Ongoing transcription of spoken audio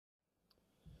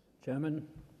Chairman,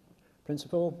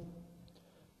 Principal,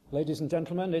 ladies and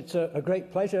gentlemen, it's a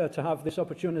great pleasure to have this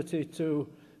opportunity to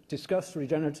discuss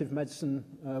regenerative medicine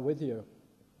with you.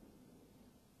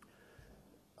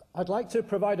 I'd like to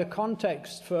provide a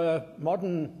context for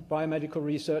modern biomedical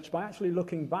research by actually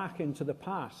looking back into the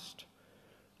past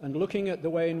and looking at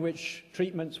the way in which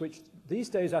treatments, which these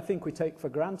days I think we take for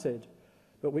granted,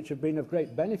 but which have been of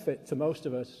great benefit to most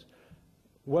of us,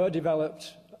 were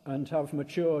developed and have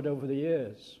matured over the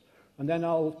years. And then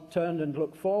I'll turn and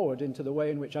look forward into the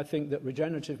way in which I think that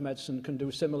regenerative medicine can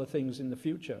do similar things in the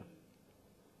future.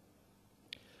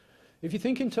 If you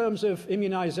think in terms of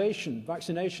immunization,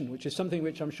 vaccination, which is something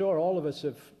which I'm sure all of us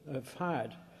have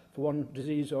had for one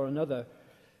disease or another,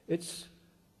 it's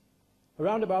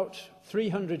around about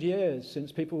 300 years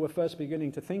since people were first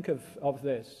beginning to think of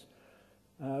this,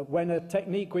 when a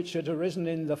technique which had arisen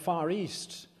in the Far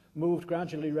East moved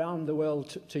gradually around the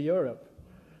world to Europe,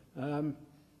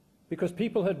 because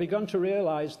people had begun to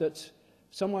realize that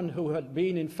someone who had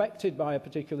been infected by a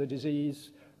particular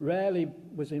disease rarely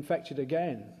was infected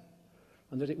again,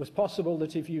 and that it was possible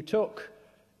that if you took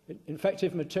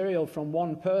infective material from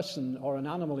one person, or an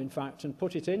animal in fact, and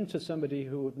put it into somebody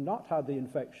who had not had the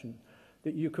infection,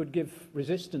 that you could give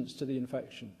resistance to the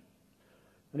infection.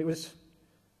 And it was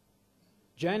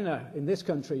Jenner in this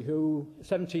country who,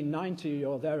 1790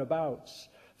 or thereabouts,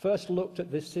 first looked at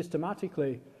this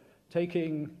systematically,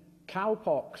 taking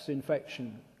cowpox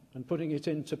infection and putting it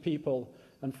into people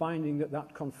and finding that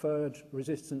that conferred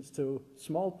resistance to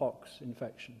smallpox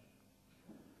infection.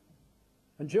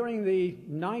 And during the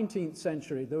 19th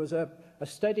century, there was a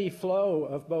steady flow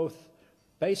of both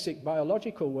basic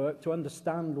biological work to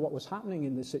understand what was happening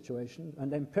in this situation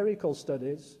and empirical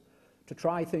studies to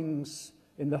try things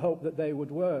in the hope that they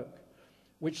would work,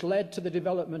 which led to the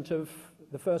development of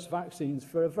the first vaccines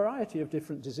for a variety of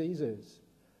different diseases.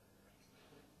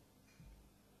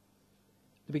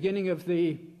 The beginning of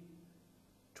the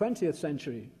 20th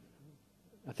century,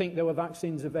 I think there were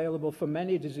vaccines available for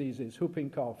many diseases, whooping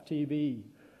cough, TB.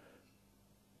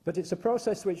 But it's a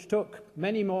process which took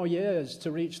many more years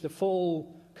to reach the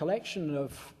full collection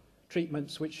of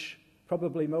treatments which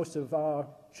probably most of our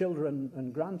children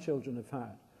and grandchildren have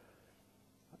had.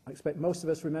 I expect most of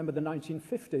us remember the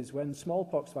 1950s when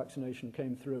smallpox vaccination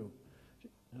came through.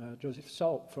 Joseph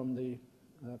Salk from the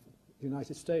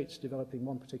United States developing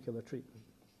one particular treatment.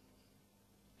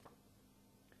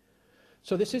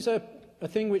 So this is a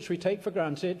thing which we take for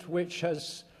granted, which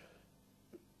has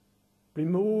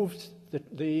removed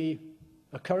the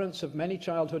occurrence of many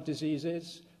childhood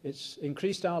diseases. It's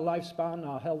increased our lifespan,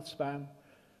 our health span,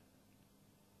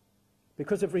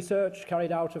 because of research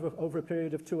carried out over a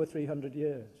period of 200 or 300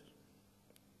 years.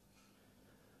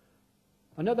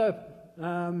 Another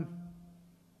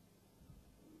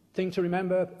thing to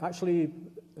remember, actually,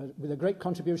 with a great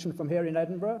contribution from here in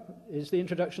Edinburgh, is the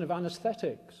introduction of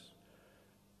anaesthetics,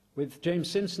 with James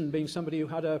Simpson being somebody who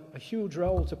had a huge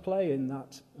role to play in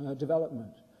that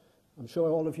development. I'm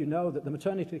sure all of you know that the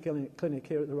maternity clinic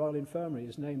here at the Royal Infirmary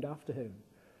is named after him,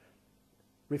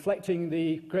 reflecting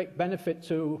the great benefit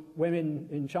to women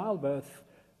in childbirth,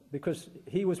 because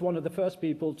he was one of the first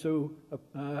people to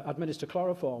administer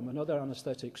chloroform and other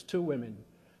anaesthetics to women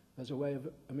as a way of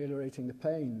ameliorating the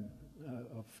pain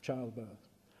of childbirth.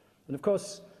 And of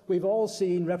course, we've all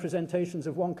seen representations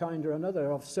of one kind or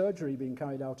another of surgery being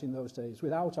carried out in those days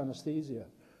without anaesthesia,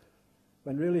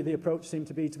 when really the approach seemed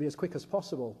to be as quick as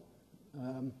possible,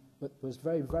 but there was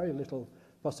very, very little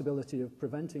possibility of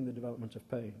preventing the development of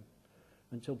pain,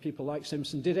 until people like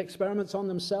Simpson did experiments on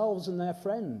themselves and their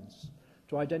friends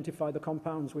to identify the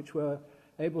compounds which were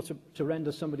able to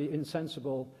render somebody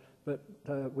insensible, but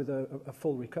with a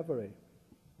full recovery.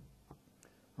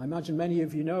 I imagine many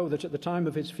of you know that at the time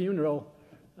of his funeral,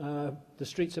 the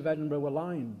streets of Edinburgh were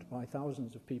lined by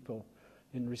thousands of people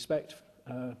in respect,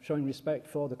 showing respect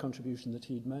for the contribution that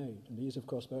he'd made. And he is, of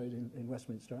course, buried in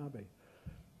Westminster Abbey.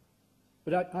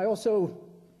 But I also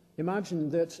imagine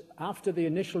that after the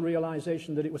initial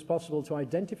realization that it was possible to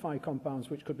identify compounds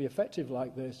which could be effective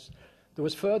like this, there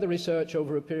was further research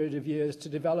over a period of years to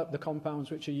develop the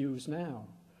compounds which are used now.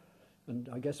 And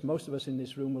I guess most of us in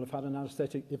this room will have had an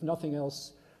anesthetic, if nothing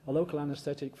else, a local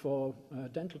anesthetic for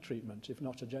dental treatment, if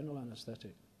not a general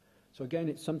anesthetic. So again,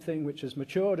 it's something which has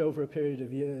matured over a period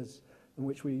of years and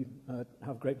which we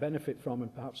have great benefit from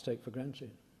and perhaps take for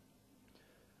granted.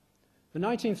 The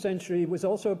 19th century was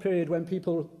also a period when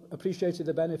people appreciated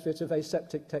the benefit of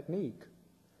aseptic technique,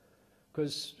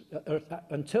 because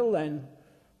until then,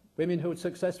 women who had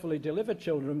successfully delivered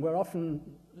children were often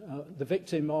the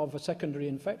victim of a secondary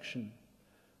infection,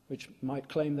 which might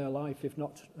claim their life, if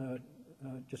not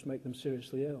just make them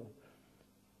seriously ill.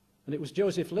 And it was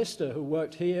Joseph Lister, who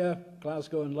worked here,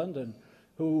 Glasgow and London,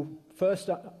 who first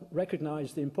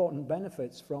recognized the important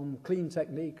benefits from clean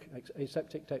technique,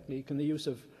 aseptic technique, and the use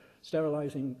of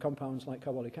sterilizing compounds like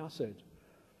carbolic acid.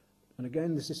 And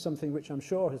again, this is something which I'm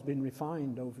sure has been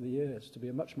refined over the years to be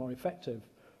a much more effective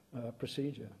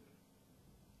procedure.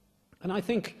 And I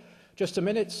think just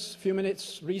a few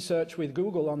minutes research with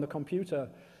Google on the computer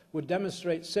would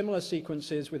demonstrate similar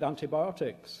sequences with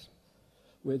antibiotics,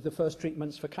 with the first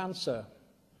treatments for cancer.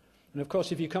 And of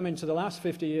course, if you come into the last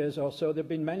 50 years or so, there have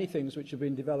been many things which have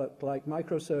been developed, like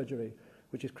microsurgery,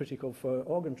 which is critical for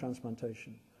organ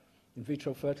transplantation, in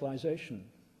vitro fertilization,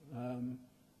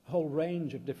 a whole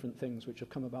range of different things which have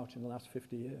come about in the last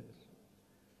 50 years.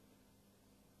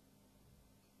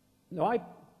 Now, I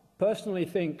personally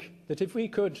think that if we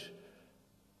could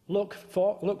look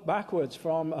backwards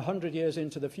from 100 years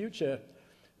into the future,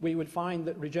 we would find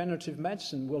that regenerative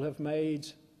medicine will have made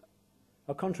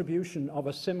a contribution of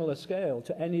a similar scale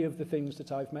to any of the things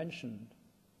that I've mentioned.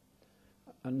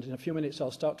 And in a few minutes,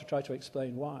 I'll start to try to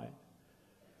explain why.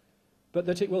 But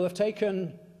that it will have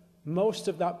taken most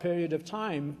of that period of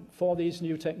time for these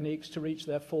new techniques to reach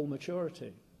their full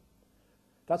maturity.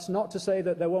 That's not to say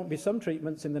that there won't be some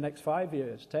treatments in the next 5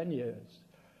 years, 10 years.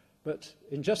 But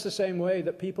in just the same way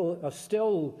that people are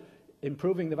still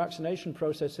improving the vaccination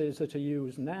processes that are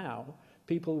used now,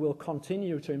 people will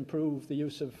continue to improve the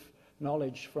use of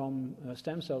knowledge from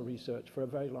stem cell research for a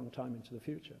very long time into the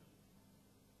future.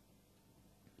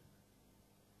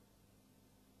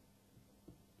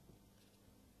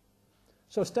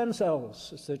 So stem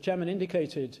cells, as the chairman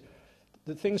indicated,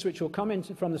 the things which will come in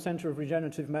from the Centre of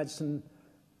Regenerative Medicine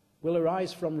will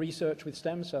arise from research with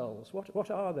stem cells. What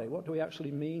are they? What do we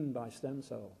actually mean by stem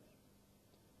cells?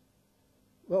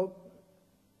 Well,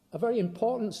 a very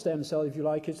important stem cell, if you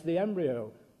like, is the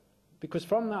embryo, because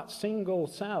from that single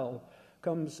cell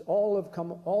comes all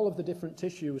of the different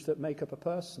tissues that make up a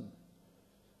person: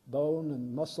 bone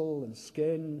and muscle and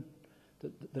skin,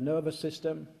 the nervous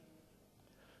system.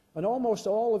 And almost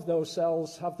all of those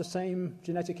cells have the same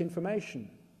genetic information.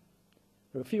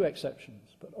 There are a few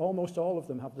exceptions, but almost all of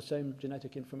them have the same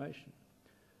genetic information.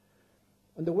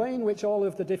 And the way in which all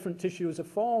of the different tissues are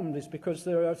formed is because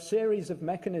there are a series of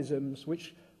mechanisms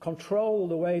which control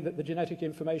the way that the genetic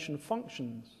information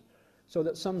functions, so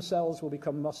that some cells will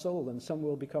become muscle and some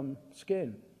will become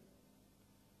skin.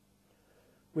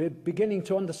 We're beginning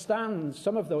to understand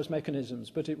some of those mechanisms,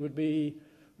 but it would be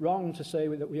wrong to say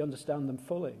that we understand them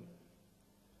fully.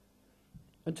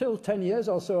 Until 10 years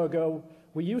or so ago,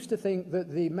 we used to think that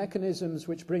the mechanisms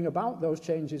which bring about those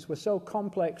changes were so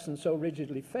complex and so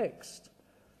rigidly fixed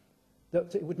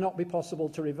that it would not be possible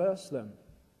to reverse them.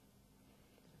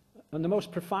 And the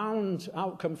most profound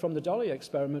outcome from the Dolly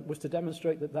experiment was to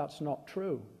demonstrate that that's not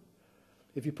true.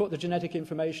 If you put the genetic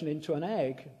information into an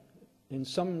egg, in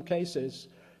some cases,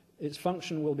 its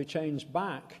function will be changed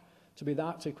back to be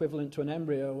that equivalent to an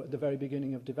embryo at the very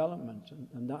beginning of development,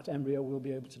 and that embryo will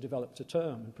be able to develop to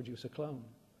term and produce a clone.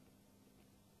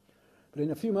 But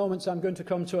in a few moments, I'm going to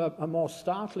come to a more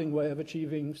startling way of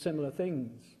achieving similar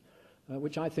things,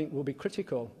 which I think will be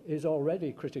critical, is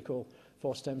already critical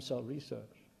for stem cell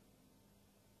research.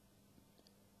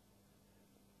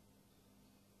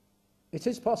 It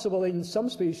is possible in some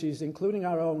species, including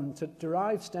our own, to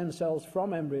derive stem cells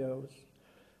from embryos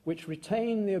which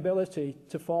retain the ability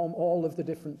to form all of the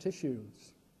different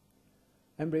tissues,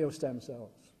 embryo stem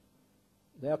cells.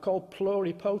 They are called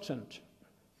pluripotent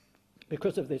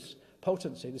because of this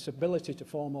potency, this ability to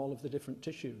form all of the different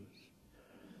tissues.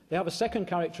 They have a second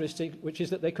characteristic, which is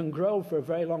that they can grow for a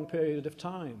very long period of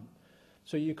time.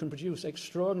 So you can produce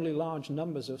extraordinarily large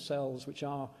numbers of cells which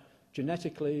are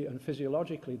genetically and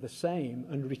physiologically the same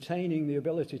and retaining the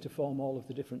ability to form all of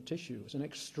the different tissues. An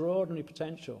extraordinary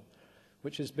potential,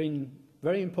 which has been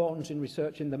very important in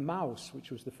research in the mouse,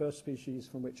 which was the first species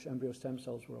from which embryo stem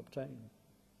cells were obtained.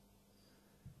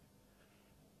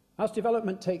 As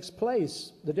development takes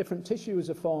place, the different tissues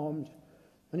are formed,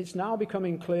 and it's now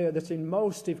becoming clear that in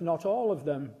most, if not all of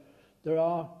them, there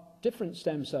are different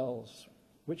stem cells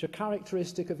which are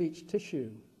characteristic of each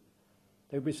tissue.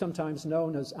 They would be sometimes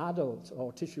known as adult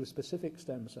or tissue-specific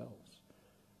stem cells.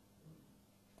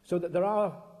 So that there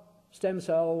are stem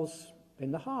cells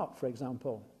in the heart, for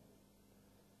example,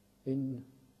 in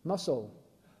muscle.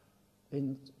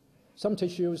 In some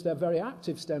tissues, they're very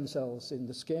active stem cells in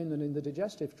the skin and in the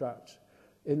digestive tract,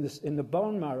 in the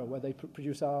bone marrow where they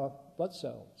produce our blood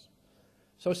cells.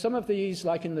 So some of these,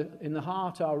 like in the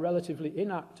heart, are relatively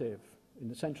inactive, in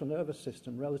the central nervous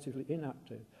system, relatively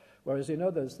inactive, whereas in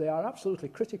others, they are absolutely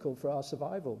critical for our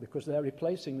survival because they're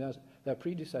replacing their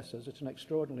predecessors at an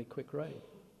extraordinarily quick rate.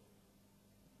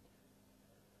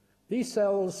 These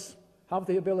cells have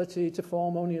the ability to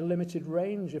form only a limited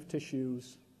range of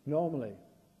tissues normally.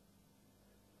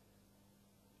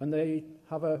 And they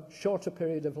have a shorter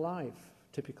period of life,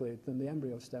 typically, than the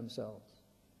embryo stem cells.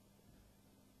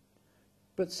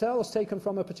 But cells taken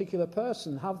from a particular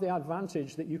person have the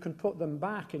advantage that you can put them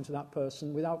back into that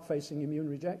person without facing immune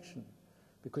rejection,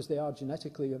 because they are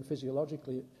genetically and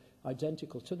physiologically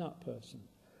identical to that person.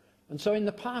 And so in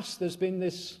the past, there's been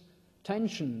this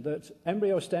tension that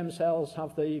embryo stem cells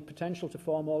have the potential to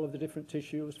form all of the different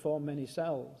tissues, form many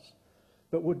cells,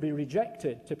 but would be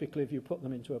rejected typically if you put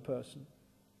them into a person.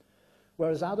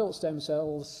 Whereas adult stem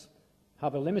cells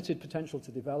have a limited potential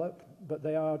to develop, but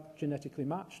they are genetically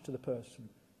matched to the person.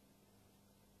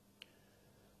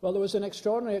 Well, there was an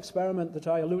extraordinary experiment that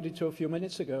I alluded to a few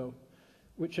minutes ago,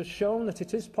 which has shown that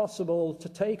it is possible to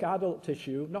take adult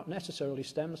tissue, not necessarily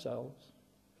stem cells,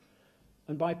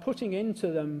 and by putting into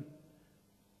them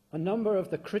a number of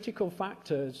the critical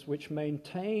factors which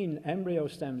maintain embryo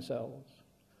stem cells,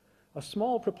 a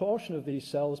small proportion of these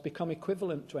cells become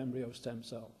equivalent to embryo stem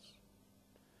cells.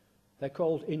 They're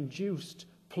called induced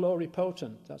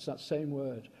pluripotent, that's that same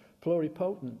word,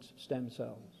 pluripotent stem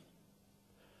cells.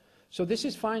 So this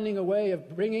is finding a way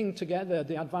of bringing together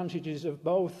the advantages of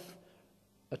both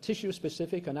a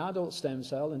tissue-specific and adult stem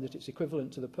cell in that it's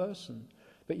equivalent to the person,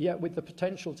 but yet with the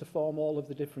potential to form all of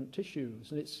the different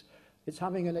tissues. And it's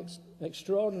having an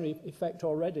extraordinary effect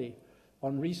already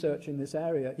on research in this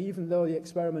area, even though the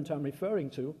experiment I'm referring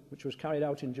to, which was carried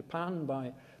out in Japan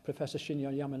by Professor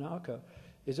Shinya Yamanaka,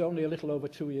 is only a little over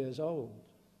 2 years old.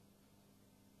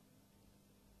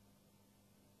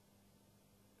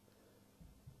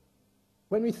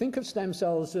 When we think of stem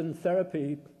cells and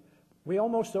therapy, we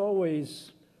almost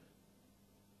always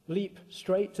leap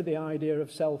straight to the idea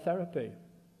of cell therapy,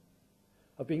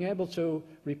 of being able to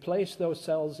replace those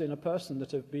cells in a person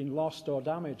that have been lost or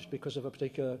damaged because of a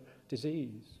particular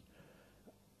disease.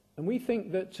 And we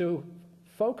think that to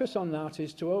focus on that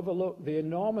is to overlook the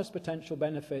enormous potential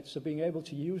benefits of being able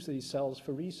to use these cells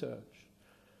for research.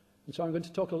 And so I'm going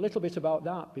to talk a little bit about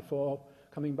that before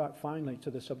coming back finally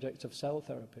to the subject of cell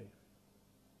therapy.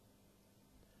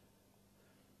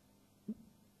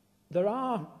 There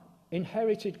are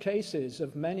inherited cases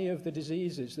of many of the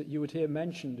diseases that you would hear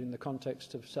mentioned in the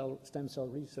context of stem cell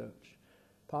research.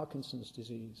 Parkinson's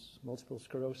disease, multiple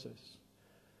sclerosis,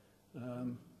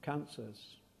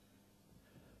 cancers.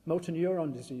 Motor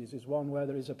neuron disease is one where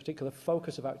there is a particular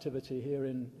focus of activity here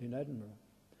in Edinburgh.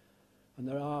 And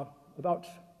there are about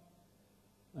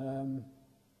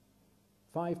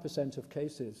 5% of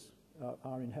cases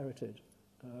are inherited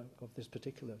of this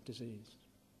particular disease.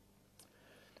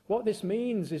 What this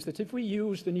means is that if we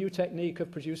use the new technique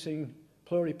of producing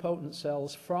pluripotent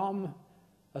cells from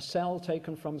a cell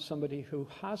taken from somebody who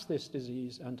has this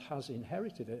disease and has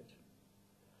inherited it,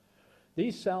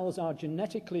 these cells are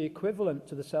genetically equivalent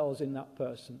to the cells in that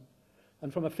person,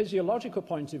 and from a physiological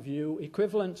point of view,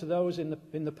 equivalent to those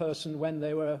in the person when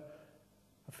they were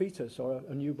a fetus or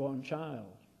a newborn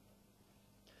child.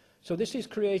 So this is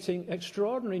creating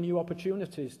extraordinary new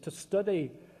opportunities to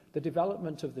study the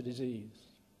development of the disease.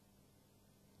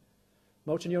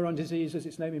 Motor neuron disease, as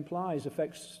its name implies,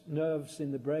 affects nerves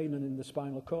in the brain and in the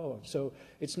spinal cord, so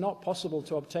it's not possible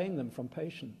to obtain them from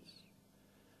patients.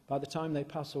 By the time they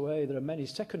pass away, there are many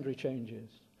secondary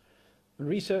changes. And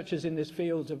researchers in this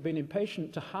field have been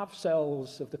impatient to have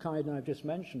cells of the kind I've just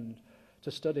mentioned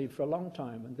to study for a long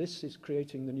time, and this is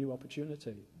creating the new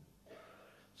opportunity.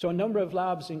 So a number of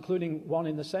labs, including one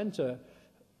in the centre,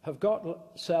 have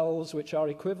got cells which are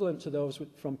equivalent to those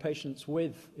from patients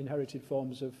with inherited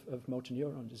forms of motor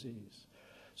neuron disease.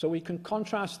 So we can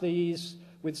contrast these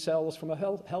with cells from a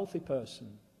healthy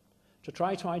person to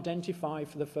try to identify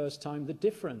for the first time the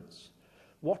difference.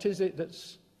 What is it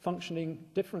that's functioning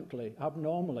differently,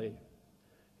 abnormally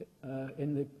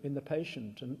in the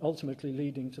patient, and ultimately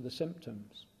leading to the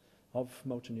symptoms of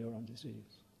motor neuron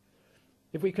disease?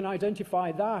 If we can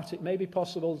identify that, it may be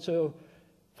possible to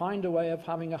find a way of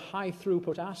having a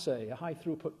high-throughput assay, a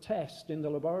high-throughput test in the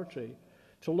laboratory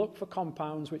to look for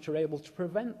compounds which are able to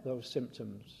prevent those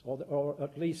symptoms, or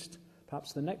at least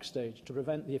perhaps the next stage, to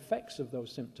prevent the effects of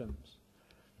those symptoms.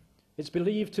 It's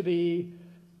believed to be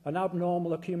an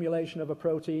abnormal accumulation of a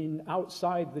protein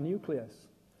outside the nucleus.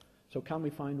 So can we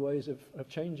find ways of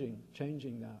changing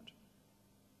that?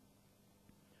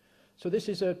 So this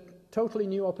is a totally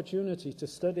new opportunity to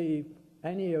study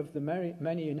any of the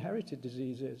many inherited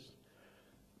diseases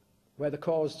where the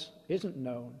cause isn't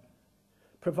known,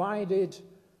 provided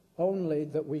only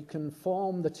that we can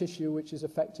form the tissue which is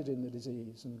affected in the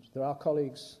disease. And there are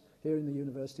colleagues here in the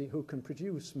university who can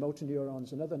produce motor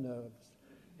neurons and other nerves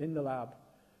in the lab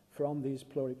from these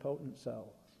pluripotent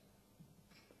cells.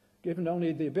 Given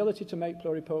only the ability to make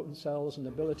pluripotent cells and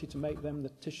the ability to make them the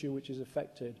tissue which is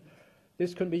affected,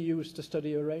 this can be used to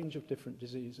study a range of different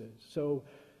diseases. So,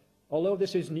 although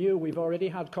this is new, we've already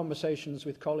had conversations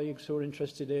with colleagues who are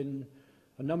interested in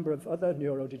a number of other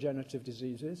neurodegenerative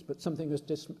diseases, but something as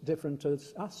different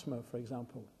as asthma, for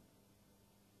example.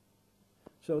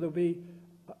 So there'll be,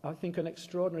 I think, an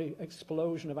extraordinary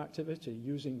explosion of activity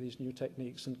using these new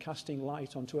techniques and casting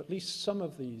light onto at least some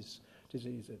of these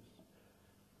diseases.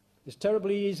 It's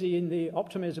terribly easy in the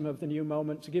optimism of the new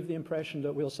moment to give the impression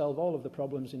that we'll solve all of the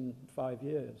problems in 5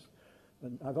 years.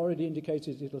 And I've already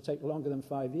indicated it'll take longer than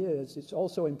 5 years. It's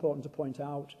also important to point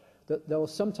out that there will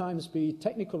sometimes be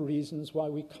technical reasons why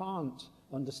we can't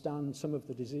understand some of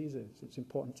the diseases. It's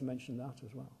important to mention that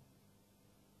as well.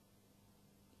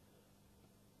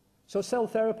 So cell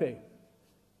therapy.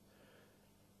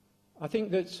 I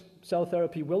think that cell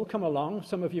therapy will come along.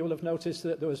 Some of you will have noticed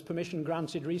that there was permission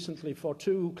granted recently for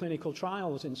 2 clinical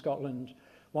trials in Scotland,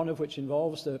 one of which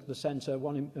involves the centre,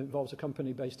 one involves a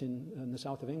company based in the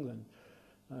south of England,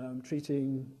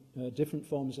 treating different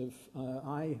forms of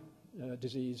eye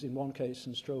disease in one case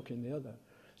and stroke in the other.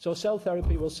 So cell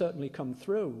therapy will certainly come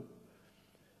through.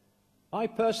 I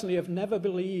personally have never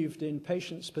believed in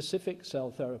patient-specific cell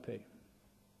therapy.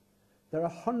 There are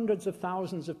hundreds of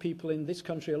thousands of people in this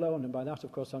country alone, and by that,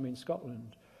 of course, I mean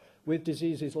Scotland, with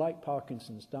diseases like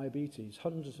Parkinson's, diabetes,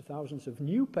 hundreds of thousands of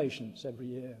new patients every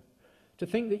year. To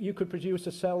think that you could produce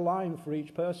a cell line for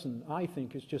each person, I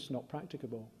think, is just not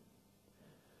practicable.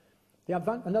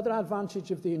 Another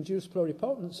advantage of the induced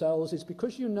pluripotent cells is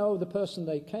because you know the person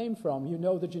they came from, you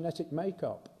know the genetic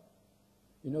makeup,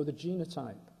 you know the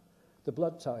genotype, the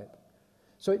blood type.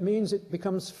 So it means it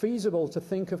becomes feasible to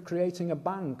think of creating a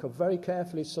bank of very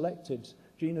carefully selected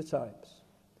genotypes.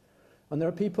 And there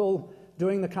are people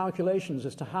doing the calculations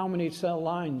as to how many cell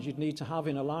lines you'd need to have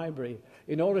in a library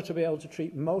in order to be able to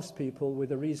treat most people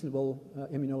with a reasonable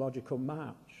immunological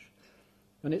match.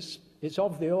 And it's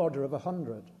of the order of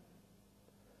 100,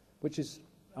 which is,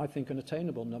 I think, an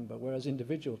attainable number, whereas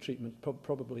individual treatment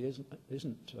probably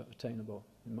isn't attainable,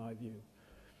 in my view.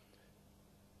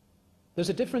 There's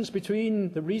a difference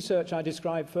between the research I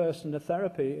described first and the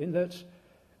therapy, in that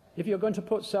if you're going to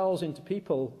put cells into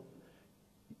people,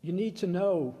 you need to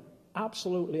know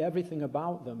absolutely everything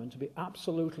about them and to be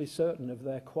absolutely certain of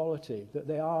their quality, that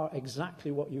they are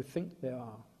exactly what you think they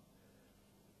are,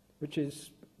 which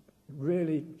is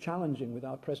really challenging with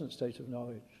our present state of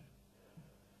knowledge.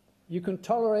 You can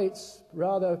tolerate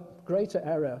rather greater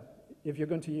error if you're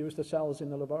going to use the cells in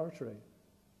the laboratory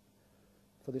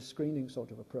for this screening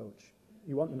sort of approach.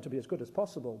 You want them to be as good as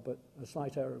possible, but a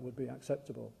slight error would be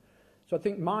acceptable. So I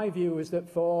think my view is that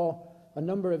for a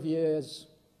number of years,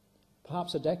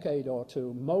 perhaps a decade or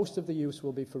two, most of the use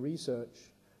will be for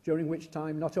research, during which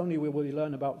time not only will we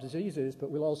learn about diseases, but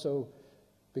we'll also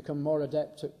become more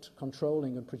adept at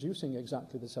controlling and producing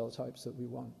exactly the cell types that we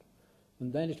want.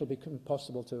 And then it'll become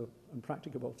possible to, and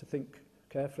practicable to think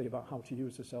carefully about how to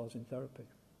use the cells in therapy.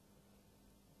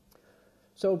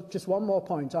 So just one more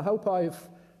point. I hope I've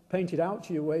painted out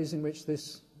to you ways in which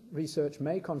this research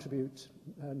may contribute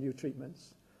new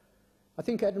treatments. I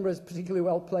think Edinburgh is particularly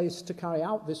well placed to carry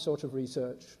out this sort of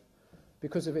research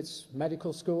because of its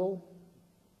medical school,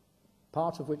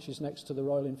 part of which is next to the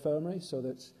Royal Infirmary, so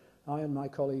that I and my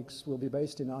colleagues will be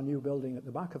based in our new building at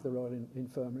the back of the Royal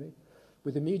Infirmary,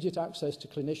 with immediate access to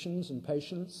clinicians and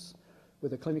patients,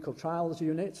 with a clinical trials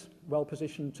unit well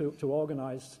positioned to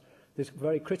organise this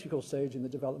very critical stage in the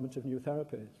development of new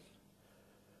therapies.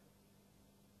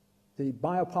 The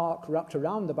biopark wrapped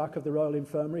around the back of the Royal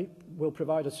Infirmary will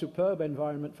provide a superb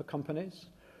environment for companies,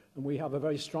 and we have a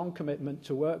very strong commitment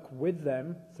to work with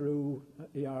them through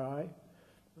ERI,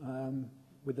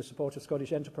 with the support of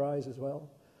Scottish Enterprise as well,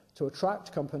 to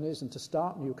attract companies and to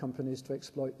start new companies to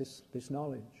exploit this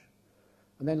knowledge.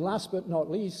 And then last but not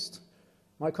least,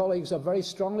 my colleagues are very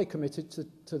strongly committed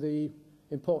to the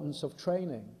importance of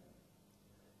training.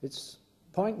 It's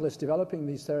pointless developing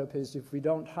these therapies if we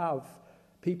don't have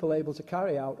people able to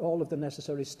carry out all of the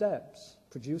necessary steps,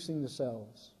 producing the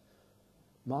cells,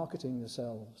 marketing the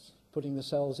cells, putting the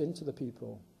cells into the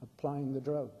people, applying the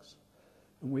drugs.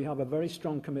 And we have a very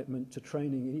strong commitment to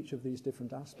training in each of these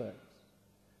different aspects.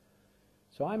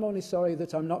 So I'm only sorry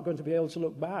that I'm not going to be able to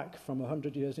look back from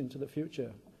 100 years into the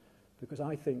future, because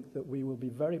I think that we will be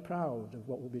very proud of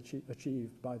what will be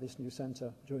achieved by this new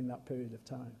centre during that period of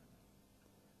time.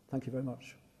 Thank you very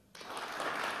much.